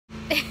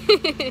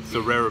It's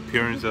a rare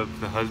appearance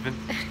of the husband.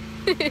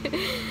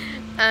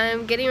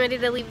 I'm getting ready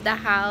to leave the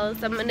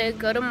house. I'm gonna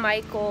go to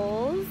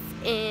Michael's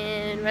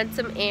and run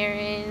some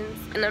errands,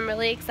 and I'm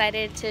really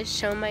excited to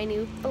show my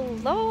new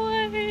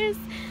floors.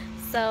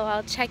 So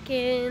I'll check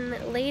in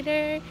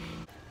later.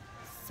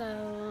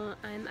 So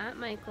I'm at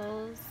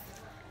Michael's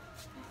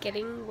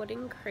getting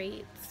wooden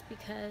crates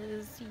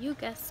because you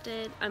guessed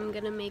it, I'm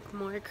gonna make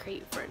more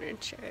crate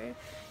furniture.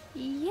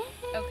 Yay!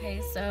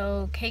 Okay,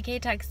 so KK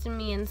texted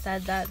me and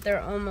said that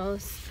they're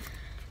almost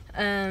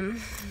at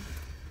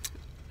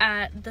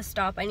the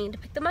stop I need to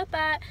pick them up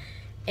at,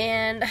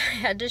 and I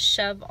had to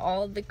shove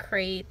all the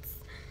crates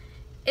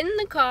in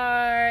the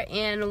car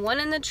and one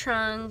in the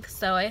trunk,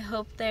 so I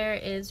hope there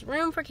is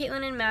room for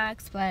Caitlin and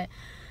Max, but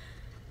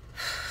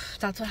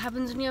that's what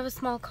happens when you have a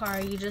small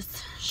car. You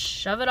just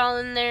shove it all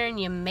in there and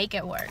you make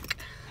it work.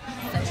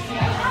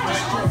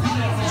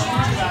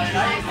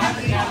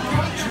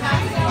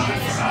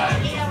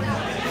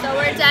 So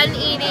we're done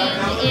eating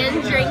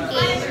and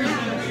drinking,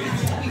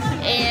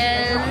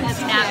 and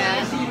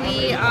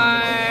we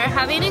are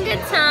having a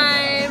good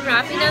time,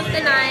 wrapping up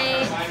the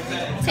night,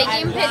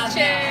 taking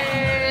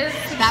pictures.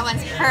 That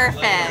one's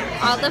perfect.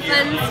 All the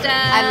fun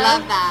stuff. I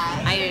love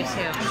that. I do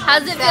too.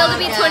 How's it feel to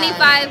be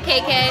 25,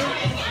 KK?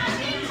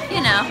 You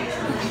know,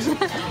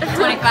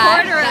 25.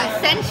 Quarter of a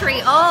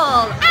century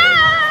old.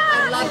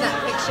 I love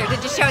that picture.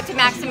 Did you show it to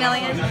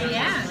Maximilian?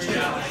 Yeah.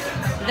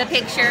 The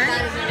picture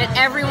that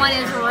everyone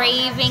is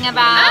raving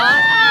about.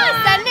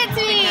 Send it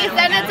to me.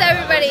 Send it to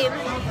everybody.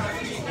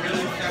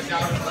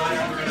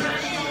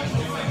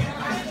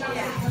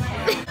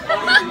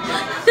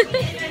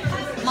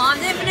 Mom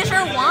didn't finish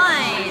her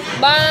wine.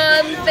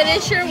 Mom,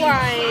 finish your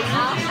wine.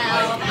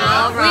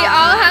 We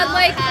all had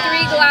like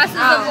 3 glasses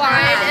of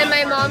wine, and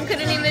my mom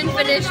couldn't even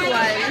finish one.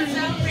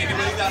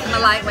 I'm a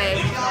lightweight.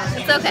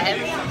 It's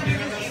okay.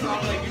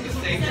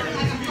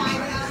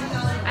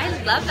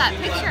 I love that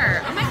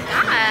picture. Oh my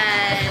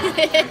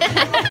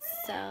god.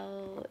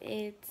 So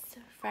it's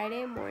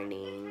Friday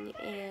morning,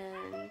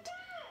 and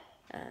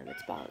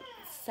it's about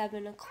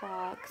 7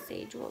 o'clock.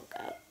 Sage woke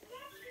up.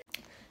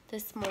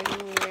 This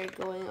morning we were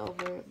going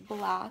over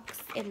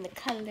blocks and the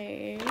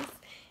colors,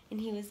 and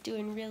he was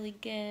doing really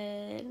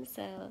good,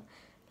 so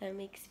that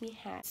makes me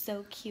happy.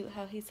 So cute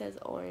how he says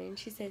orange.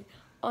 He says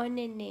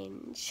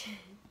orange.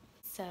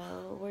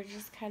 So we're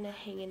just kind of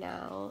hanging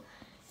out,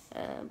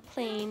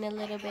 playing a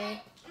little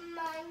bit.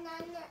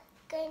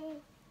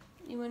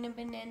 You want a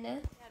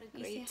banana? We had a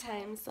great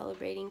time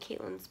celebrating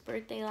Caitlin's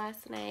birthday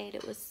last night.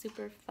 It was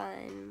super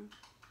fun.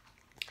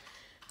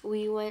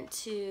 We went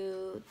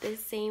to the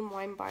same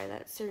wine bar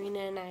that Serena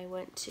and I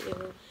went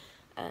to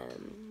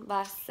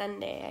last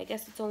Sunday. I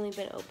guess it's only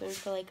been open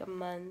for like a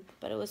month,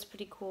 but it was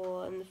pretty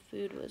cool, and the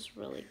food was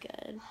really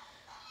good.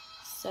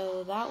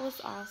 So that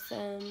was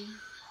awesome.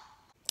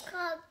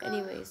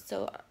 Anyway,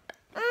 so...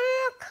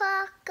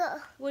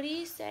 What do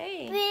you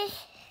say?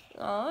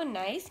 Oh,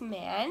 nice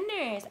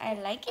manners. I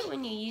like it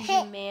when you use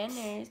your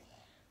manners.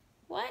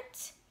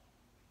 What?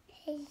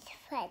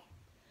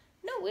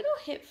 No, we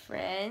don't hit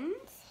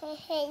friends.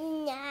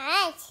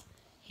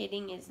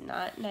 Hitting is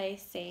not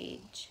nice,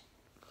 Sage.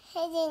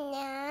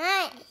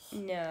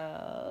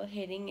 No,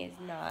 hitting is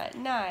not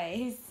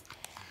nice.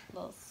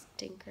 Little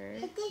stinker.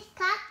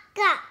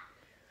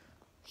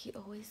 He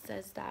always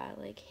says that,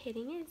 like,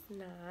 hitting is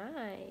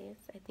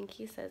nice. I think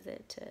he says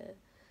it to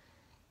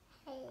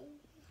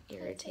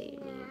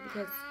irritate me,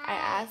 because I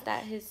asked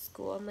at his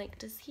school, I'm like,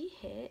 does he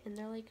hit? And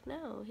they're like,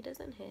 no, he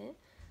doesn't hit.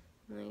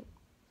 I'm like,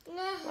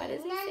 why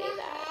does he say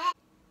that?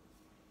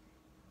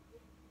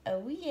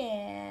 Oh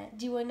yeah.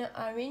 Do you want an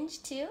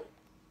orange too?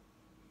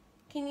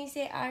 Can you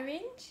say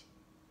orange?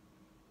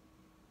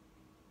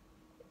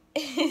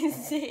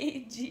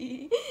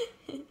 Say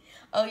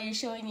Oh, you're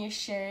showing your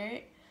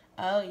shirt?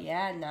 Oh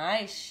yeah,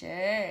 nice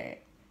shirt.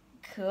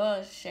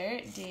 Cool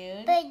shirt,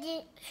 dude.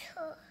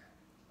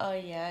 Oh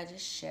yeah,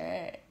 just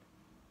shirt.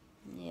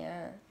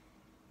 Yeah.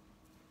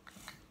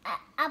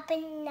 A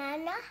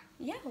banana?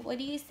 Yeah, what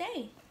do you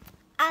say?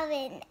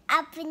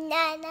 A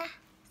banana.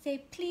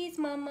 Say please,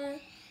 mama.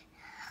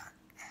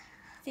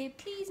 Say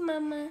please,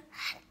 mama.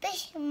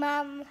 Please,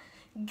 mama.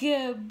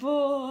 Good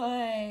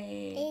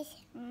boy. Please,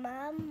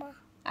 mama.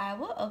 I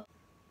will.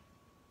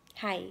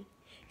 Hi.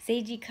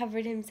 Sagey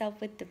covered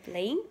himself with the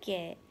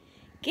blanket.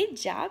 Good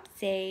job,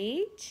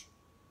 Sage.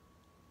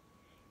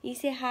 You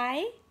say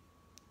hi?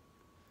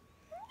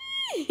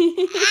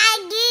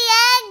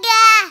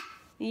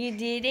 You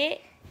did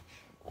it?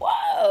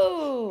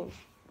 Whoa!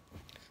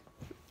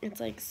 It's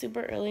like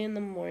super early in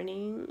the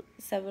morning,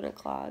 7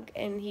 o'clock,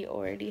 and he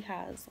already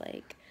has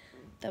like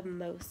the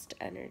most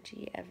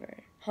energy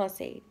ever. Huh,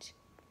 Sage?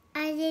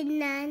 I did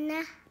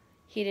Nana.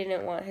 He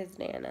didn't want his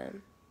Nana.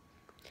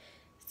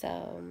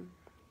 So,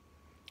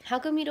 how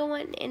come you don't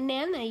want a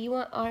Nana? You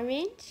want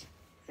orange?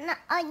 No,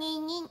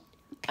 orange.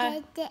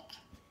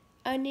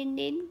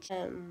 Orange.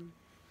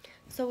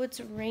 So it's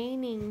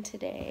raining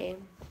today,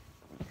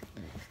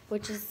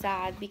 which is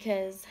sad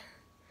because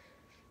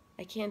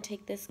I can't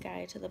take this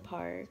guy to the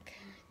park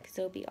because because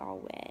it'll be all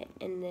wet.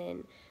 And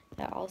then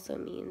that also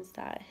means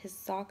that his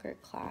soccer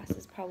class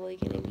is probably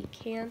going to be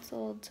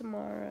canceled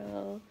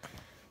tomorrow,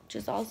 which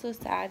is also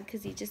sad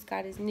because he just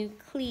got his new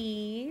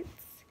cleats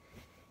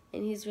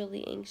and he's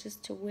really anxious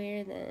to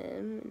wear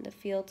them. And the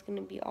field's going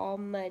to be all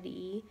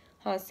muddy.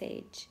 Huh,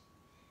 Sage?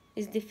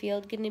 Is the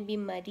field going to be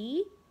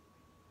muddy?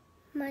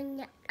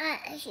 Money.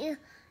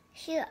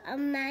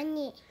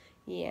 Money.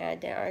 Yeah,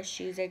 then our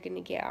shoes are going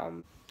to get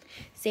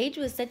Sage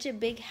was such a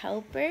big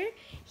helper.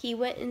 He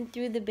went and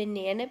threw the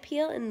banana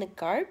peel in the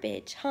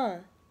garbage, huh?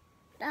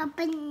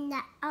 Open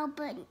the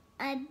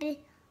orange.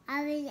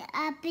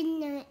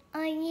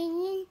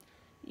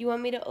 You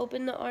want me to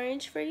open the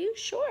orange for you?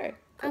 Sure.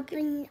 Go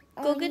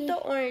get the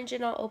orange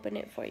and I'll open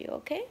it for you,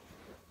 okay?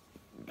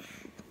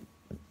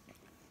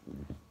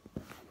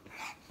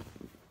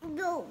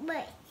 No,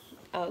 but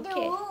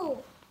Okay.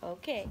 no.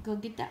 Okay. Go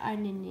get the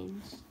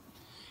orange.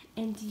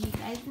 And do you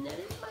guys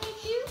notice my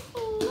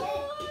beautiful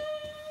ones?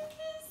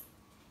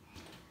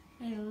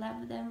 I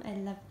love them. I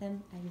love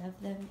them. I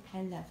love them.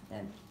 I love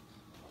them.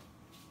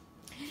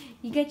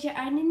 You got your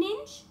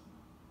orange?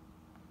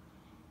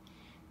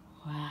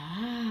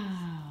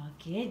 Wow.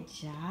 Good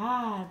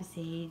job,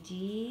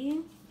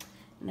 Seiji.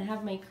 And I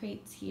have my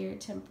crates here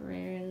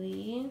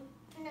temporarily.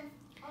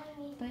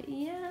 But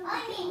yeah,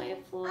 look at my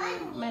floor.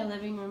 My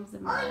living room's a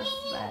mess,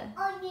 but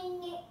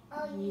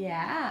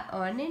yeah,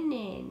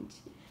 orange.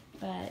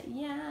 But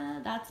yeah,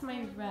 that's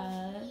my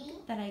rug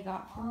that I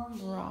got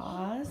from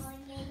Ross.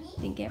 I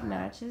think it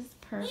matches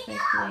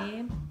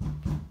perfectly.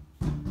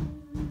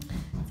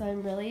 So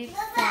I'm really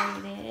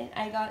excited.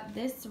 I got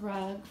this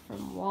rug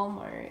from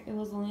Walmart. It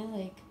was only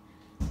like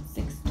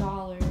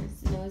 $6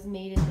 and it was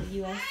made in the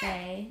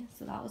USA,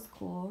 so that was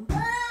cool.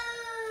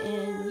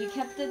 And we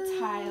kept the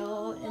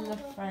tile in the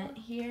front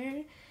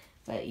here,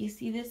 but you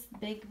see this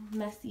big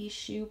messy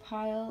shoe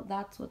pile?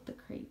 That's what the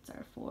crates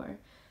are for.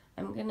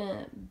 I'm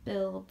gonna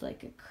build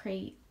like a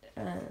crate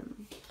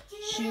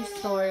shoe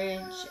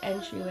storage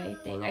entryway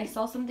thing. I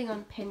saw something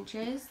on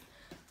Pinterest.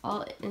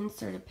 I'll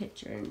insert a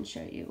picture and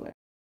show you what.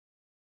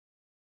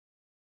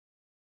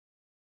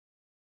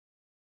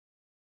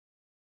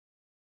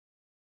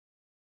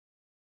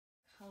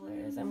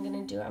 Colors I'm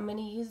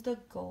gonna use the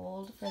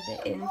gold for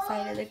the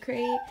inside of the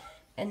crate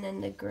and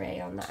then the gray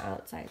on the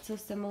outside, so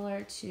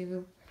similar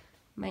to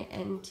my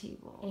end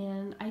table.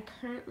 And I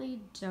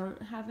currently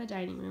don't have a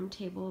dining room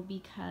table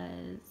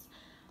because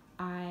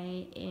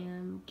I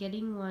am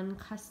getting one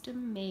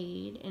custom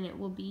made and it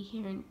will be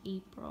here in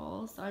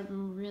April, so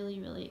I'm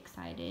really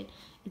excited.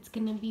 It's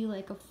gonna be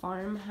like a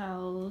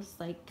farmhouse,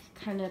 like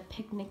kind of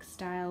picnic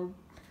style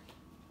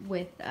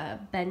with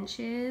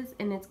benches,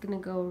 and it's gonna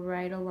go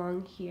right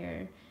along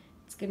here.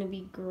 It's gonna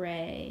be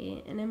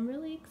gray and I'm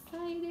really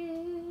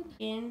excited.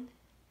 And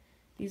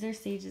these are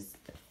Sage's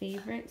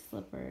favorite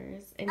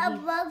slippers, and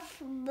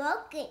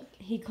broken.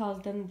 he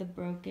calls them the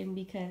broken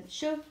because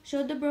show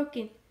the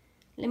broken.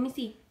 Let me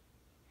see.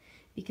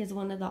 Because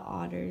one of the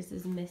otters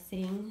is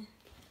missing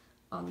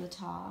on the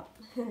top,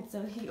 and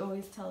so he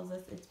always tells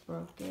us it's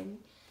broken.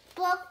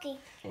 Broken.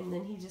 And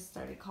then he just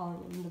started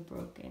calling them the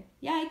broken.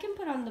 Yeah, I can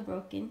put on the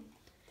broken.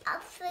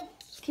 Outfit.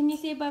 Can you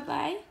say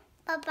bye-bye?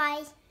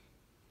 Bye-bye.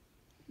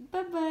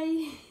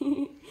 Bye-bye.